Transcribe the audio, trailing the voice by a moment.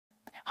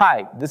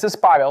Hi, this is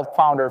Pavel,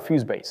 founder of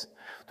FuseBase.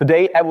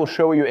 Today I will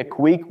show you a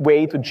quick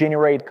way to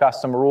generate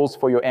custom rules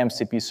for your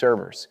MCP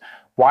servers.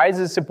 Why is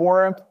this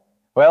important?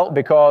 Well,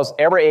 because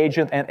every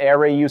agent and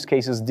every use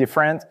case is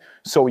different,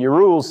 so your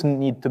rules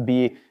need to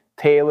be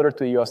tailored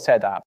to your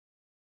setup.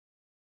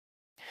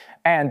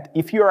 And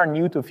if you are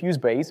new to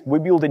FuseBase, we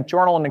build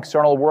internal and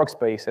external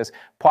workspaces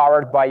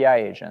powered by AI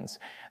agents.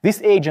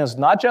 These agents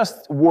not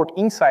just work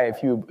inside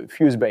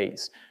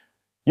FuseBase.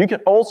 You can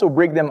also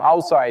bring them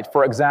outside,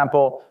 for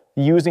example,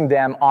 using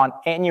them on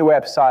any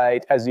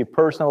website as your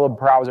personal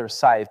browser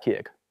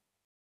sidekick.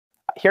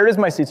 Here is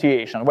my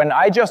situation. When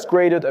I just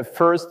created a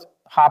first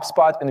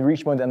HubSpot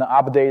enrichment and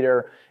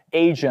updater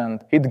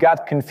agent, it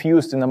got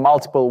confused in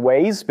multiple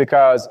ways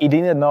because it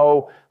didn't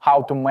know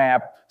how to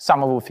map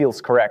some of the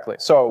fields correctly.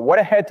 So what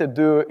I had to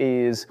do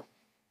is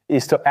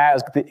to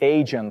ask the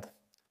agent.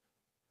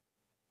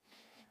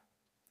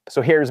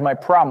 So here's my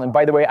problem.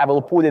 By the way, I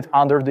will put it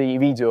under the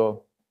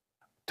video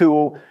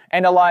to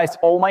analyze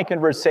all my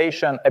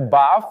conversation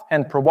above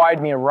and provide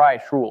me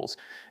right rules.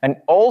 And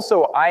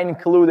also, I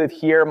included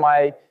here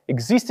my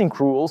existing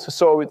rules,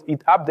 so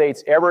it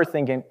updates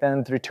everything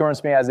and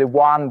returns me as a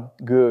one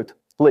good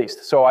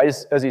list. So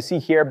as you see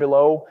here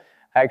below,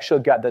 I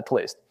actually got that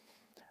list.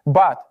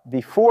 But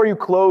before you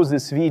close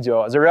this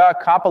video, there are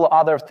a couple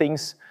other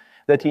things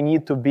that you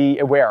need to be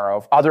aware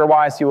of.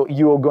 Otherwise,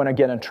 you're going to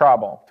get in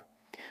trouble.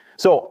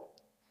 So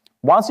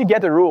once you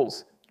get the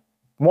rules,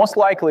 most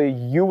likely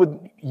you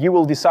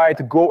will decide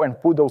to go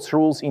and put those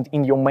rules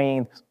in your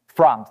main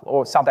front,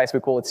 or sometimes we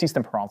call it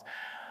system front.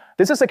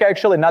 This is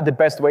actually not the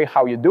best way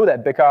how you do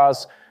that,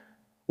 because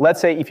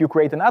let's say if you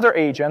create another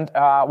agent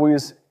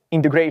with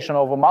integration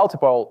of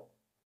multiple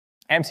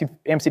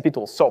MCP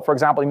tools. So for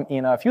example,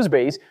 in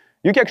FuseBase,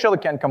 you actually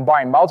can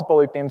combine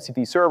multiple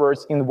MCP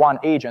servers in one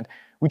agent,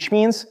 which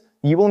means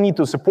you will need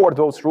to support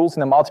those rules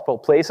in multiple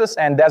places,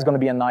 and that's going to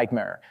be a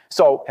nightmare.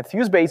 So at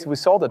FuseBase, we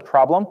solved that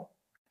problem,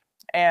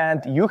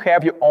 and you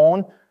have your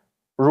own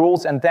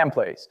rules and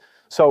templates.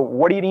 So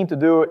what you need to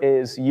do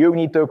is you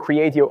need to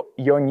create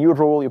your new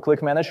rule. You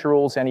click Manage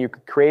Rules, and you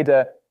create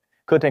a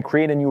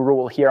new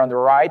rule here on the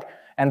right,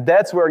 and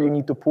that's where you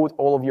need to put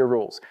all of your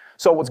rules.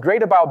 So what's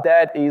great about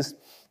that is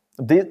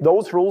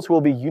those rules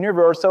will be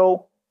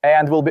universal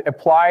and will be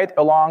applied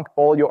along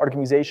all your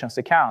organization's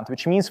account,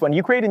 which means when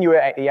you create a new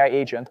AI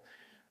agent,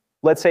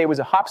 let's say it was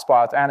a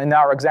HubSpot, and in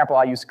our example,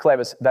 I use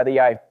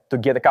Clevis.ai to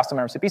get a custom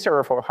MCP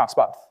server for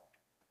HubSpot.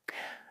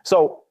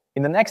 So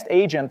in the next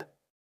agent,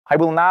 I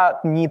will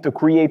not need to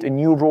create a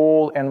new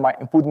rule and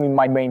put in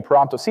my main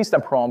prompt or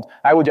system prompt.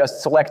 I will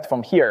just select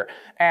from here.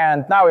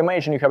 And now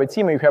imagine you have a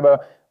team, you have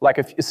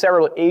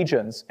several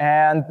agents,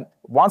 and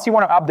once you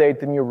want to update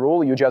the new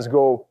rule, you just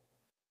go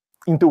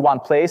into one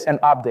place and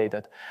update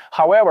it.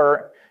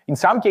 However, in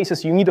some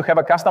cases, you need to have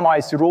a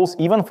customized rules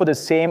even for the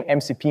same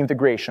MCP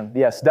integration.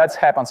 Yes, that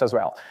happens as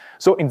well.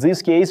 So in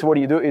this case, what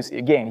you do is,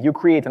 again, you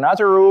create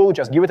another rule,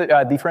 just give it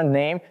a different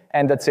name,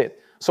 and that's it.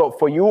 So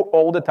for you,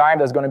 all the time,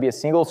 there's going to be a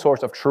single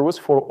source of truth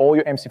for all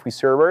your MCP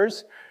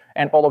servers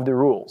and all of the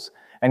rules.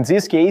 In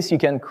this case, you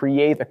can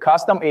create a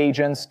custom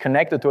agents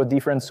connected to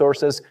different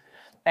sources,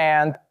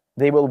 and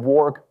they will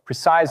work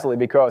precisely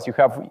because you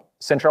have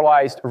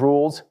centralized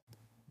rules.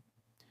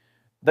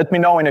 Let me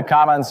know in the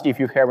comments if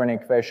you have any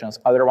questions.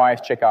 Otherwise,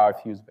 check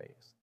out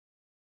FuseBase.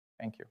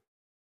 Thank you.